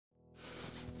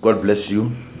God bless you.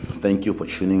 Thank you for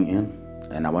tuning in.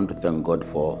 And I want to thank God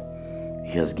for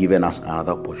He has given us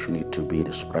another opportunity to be in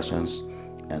His presence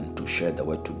and to share the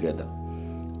word together.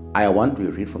 I want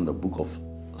to read from the book of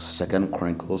 2nd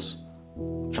Chronicles,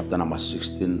 chapter number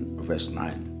 16, verse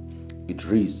 9. It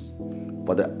reads,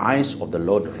 "For the eyes of the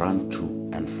Lord run to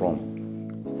and from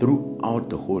throughout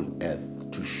the whole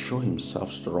earth to show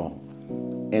Himself strong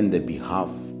in the behalf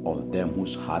of them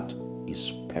whose heart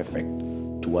is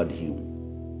perfect toward Him."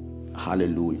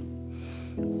 Hallelujah.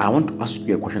 I want to ask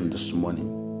you a question this morning.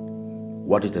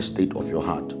 What is the state of your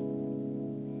heart?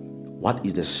 What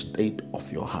is the state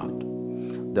of your heart?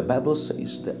 The Bible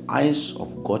says the eyes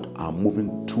of God are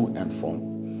moving to and from,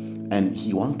 and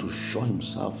He wants to show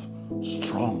Himself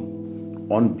strong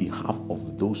on behalf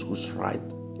of those whose heart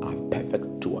are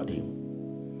perfect toward Him.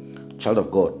 Child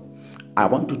of God, I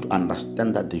want you to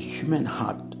understand that the human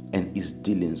heart and its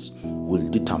dealings will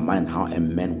determine how a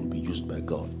man will be used by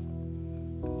God.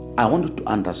 I want you to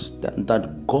understand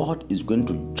that God is going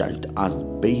to judge us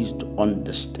based on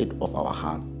the state of our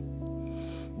heart.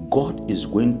 God is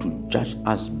going to judge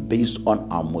us based on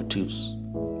our motives.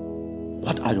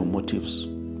 What are your motives?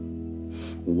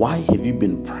 Why have you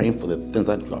been praying for the things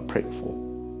that you are praying for?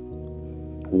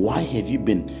 Why have you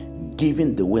been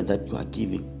giving the way that you are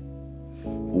giving?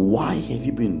 Why have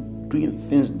you been doing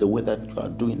things the way that you are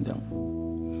doing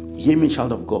them? Hear me,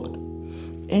 child of God.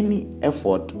 Any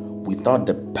effort without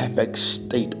the perfect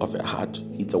state of your heart,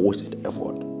 it's a wasted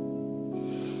effort.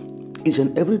 Each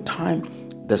and every time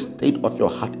the state of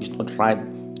your heart is not right,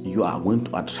 you are going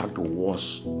to attract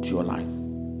wars to your life.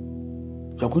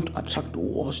 You are going to attract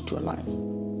wars to your life.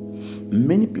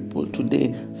 Many people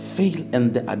today fail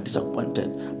and they are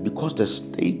disappointed because the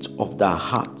state of their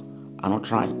heart are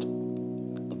not right.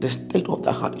 The state of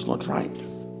their heart is not right.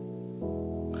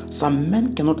 Some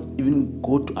men cannot even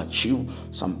go to achieve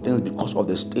some things because of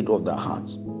the state of their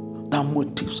hearts. Their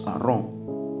motives are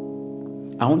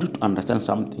wrong. I want you to understand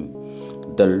something.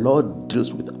 The Lord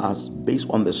deals with us based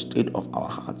on the state of our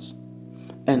hearts.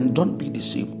 And don't be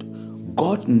deceived.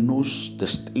 God knows the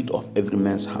state of every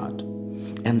man's heart.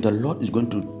 And the Lord is going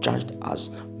to judge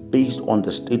us based on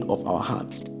the state of our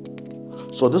hearts.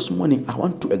 So this morning, I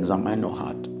want to examine your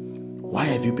heart. Why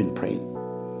have you been praying?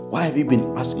 Why have you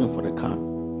been asking for a car?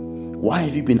 Why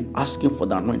have you been asking for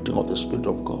the anointing of the Spirit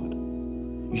of God?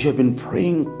 You have been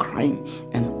praying, crying,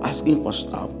 and asking for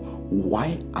stuff.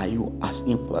 Why are you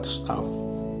asking for that stuff?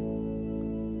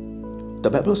 The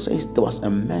Bible says there was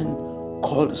a man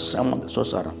called Simon the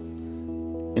sorcerer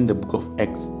in the book of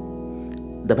Acts.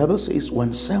 The Bible says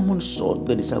when Simon saw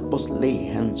the disciples lay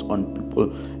hands on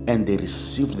people and they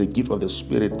received the gift of the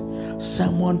Spirit,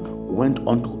 Simon went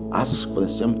on to ask for the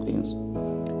same things.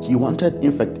 He wanted,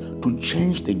 in fact, to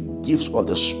change the gifts of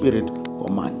the Spirit for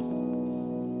money.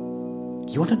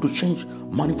 He wanted to change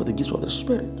money for the gifts of the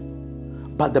Spirit.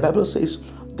 But the Bible says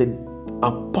the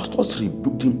apostles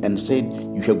rebuked him and said,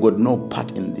 "You have got no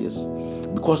part in this,"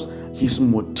 because his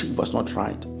motive was not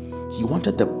right. He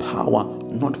wanted the power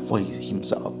not for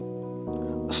himself.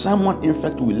 Simon, in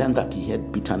fact, we learned that he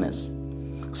had bitterness.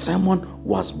 Simon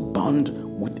was bound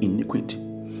with iniquity.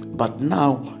 But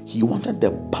now he wanted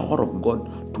the power of God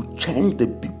to change the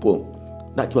people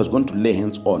that he was going to lay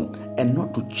hands on and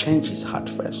not to change his heart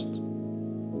first.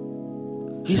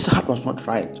 His heart was not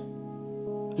right.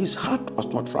 His heart was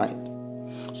not right.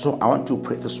 So I want to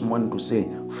pray this morning to say,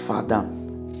 Father,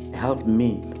 help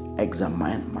me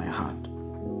examine my heart.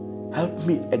 Help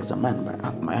me examine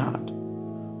my heart.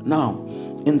 Now,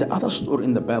 in the other story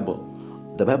in the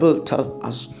Bible tells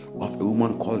us of a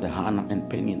woman called Hannah and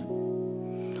Peninnah.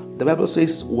 The Bible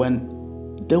says when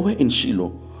they were in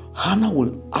Shiloh, Hannah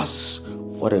will ask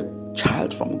for a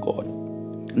child from God.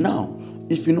 Now,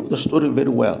 if you know the story very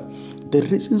well, the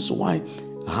reasons why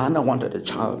Hannah wanted a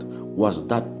child was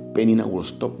that Peninnah will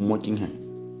stop mocking her.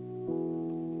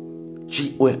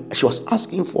 She was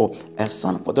asking for a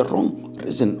son for the wrong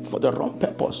reason, for the wrong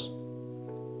purpose.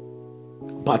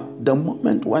 But the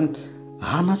moment when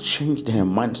Hannah changed her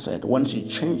mindset, when she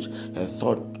changed her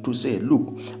thought to say,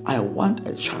 look, I want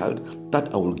a child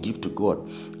that I will give to God.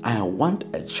 I want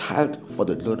a child for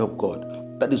the Lord of God.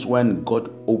 That is when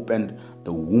God opened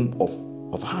the womb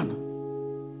of Hannah.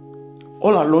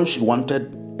 All along she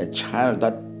wanted a child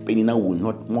that Peninnah will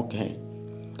not mock her.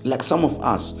 Like some of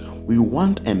us, we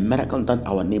want a miracle that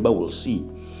our neighbor will see.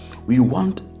 We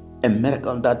want a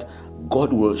miracle that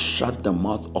God will shut the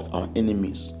mouth of our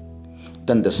enemies.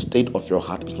 Then the state of your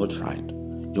heart is not right.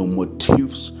 Your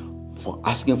motives for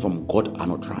asking from God are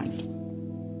not right.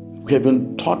 We have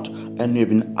been taught and we have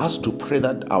been asked to pray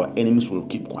that our enemies will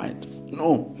keep quiet.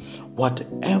 No,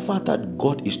 whatever that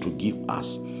God is to give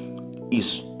us,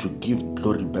 is to give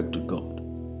glory back to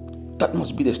God. That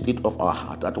must be the state of our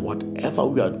heart, that whatever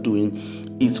we are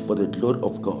doing is for the glory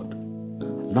of God.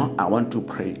 Now I want to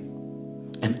pray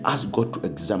and ask God to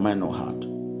examine our heart.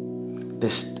 The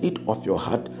state of your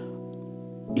heart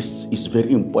is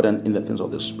very important in the things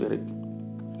of the Spirit.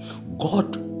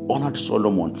 God honored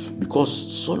Solomon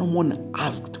because Solomon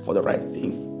asked for the right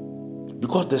thing.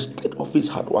 Because the state of his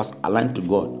heart was aligned to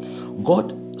God.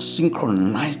 God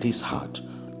synchronized his heart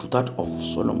to that of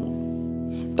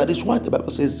Solomon. That is why the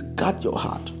Bible says, guard your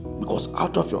heart, because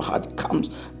out of your heart comes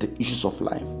the issues of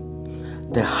life.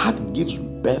 The heart gives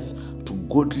birth to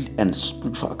godly and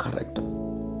spiritual character.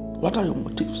 What are your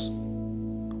motives?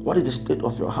 What is the state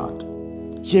of your heart?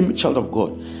 Hear me, child of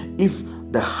God. If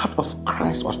the heart of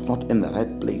Christ was not in the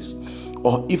right place,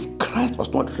 or if Christ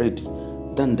was not ready,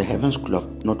 then the heavens could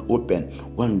have not opened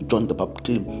when John the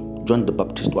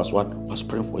Baptist was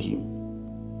praying for him.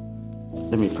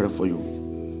 Let me pray for you.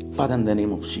 Father, in the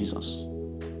name of Jesus,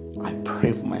 I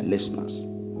pray for my listeners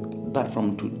that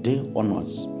from today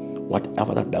onwards,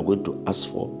 whatever that they're going to ask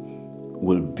for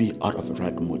will be out of the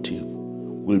right motive,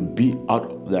 will be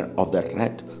out of the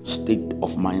right state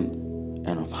of mind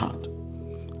and of heart.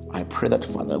 I pray that,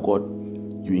 Father God,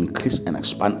 you increase and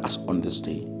expand us on this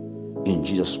day. In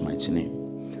Jesus' mighty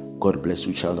name. God bless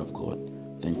you, child of God.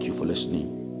 Thank you for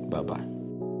listening. Bye-bye.